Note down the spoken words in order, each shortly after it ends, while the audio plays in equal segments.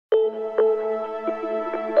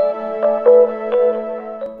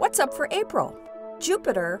What's up for April?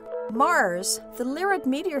 Jupiter, Mars, the Lyrid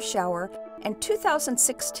meteor shower, and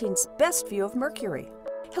 2016's best view of Mercury.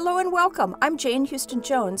 Hello and welcome. I'm Jane Houston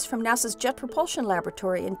Jones from NASA's Jet Propulsion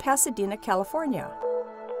Laboratory in Pasadena, California.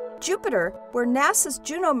 Jupiter, where NASA's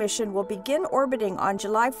Juno mission will begin orbiting on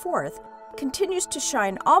July 4th, continues to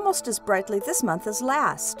shine almost as brightly this month as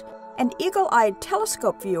last, and eagle-eyed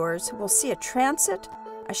telescope viewers will see a transit,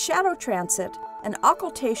 a shadow transit, an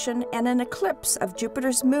occultation, and an eclipse of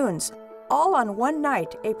Jupiter's moons, all on one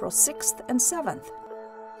night, April 6th and 7th.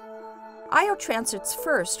 Io transits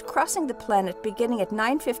first, crossing the planet beginning at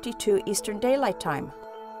 9:52 Eastern Daylight Time.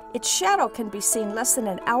 Its shadow can be seen less than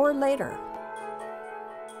an hour later.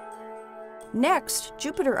 Next,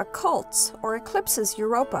 Jupiter occults or eclipses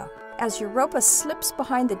Europa, as Europa slips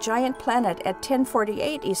behind the giant planet at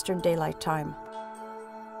 10:48 Eastern Daylight Time.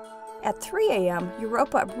 At 3 a.m.,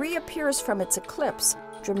 Europa reappears from its eclipse,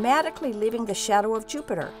 dramatically leaving the shadow of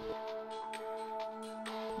Jupiter.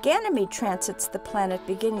 Ganymede transits the planet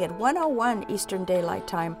beginning at 1:01 Eastern Daylight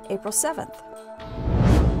Time, April 7th.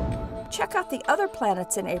 Check out the other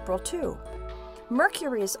planets in April, too.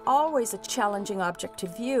 Mercury is always a challenging object to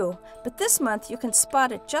view, but this month you can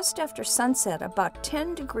spot it just after sunset, about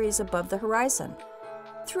 10 degrees above the horizon.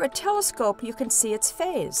 Through a telescope, you can see its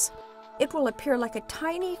phase. It will appear like a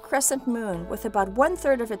tiny crescent moon with about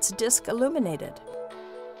 1/3 of its disk illuminated.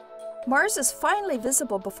 Mars is finally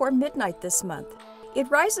visible before midnight this month.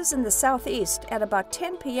 It rises in the southeast at about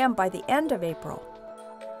 10 p.m. by the end of April.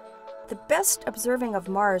 The best observing of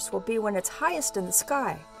Mars will be when it's highest in the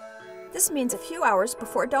sky. This means a few hours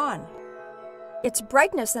before dawn. Its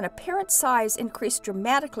brightness and apparent size increase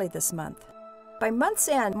dramatically this month. By month's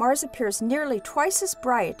end, Mars appears nearly twice as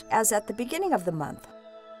bright as at the beginning of the month.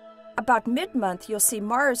 About mid-month, you'll see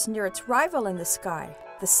Mars near its rival in the sky,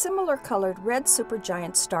 the similar-colored red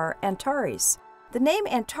supergiant star Antares. The name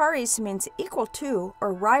Antares means equal to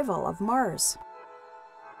or rival of Mars.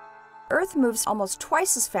 Earth moves almost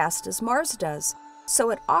twice as fast as Mars does, so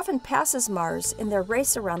it often passes Mars in their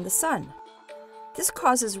race around the Sun. This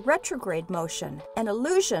causes retrograde motion, an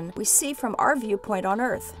illusion we see from our viewpoint on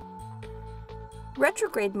Earth.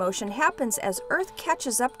 Retrograde motion happens as Earth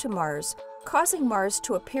catches up to Mars, causing Mars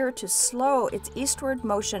to appear to slow its eastward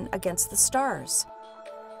motion against the stars.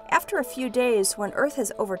 After a few days, when Earth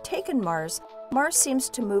has overtaken Mars, Mars seems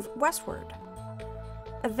to move westward.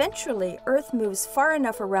 Eventually, Earth moves far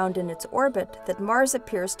enough around in its orbit that Mars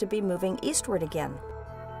appears to be moving eastward again.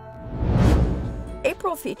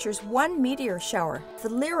 April features one meteor shower, the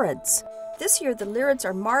Lyrids. This year, the Lyrids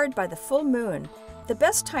are marred by the full moon. The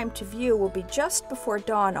best time to view will be just before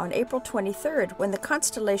dawn on April 23rd, when the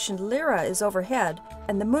constellation Lyra is overhead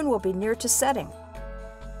and the moon will be near to setting.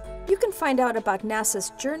 You can find out about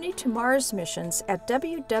NASA's Journey to Mars missions at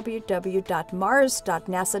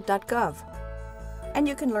www.mars.nasa.gov. And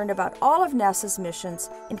you can learn about all of NASA's missions,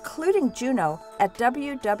 including Juno, at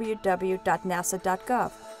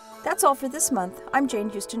www.nasa.gov. That's all for this month. I'm Jane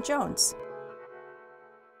Houston Jones.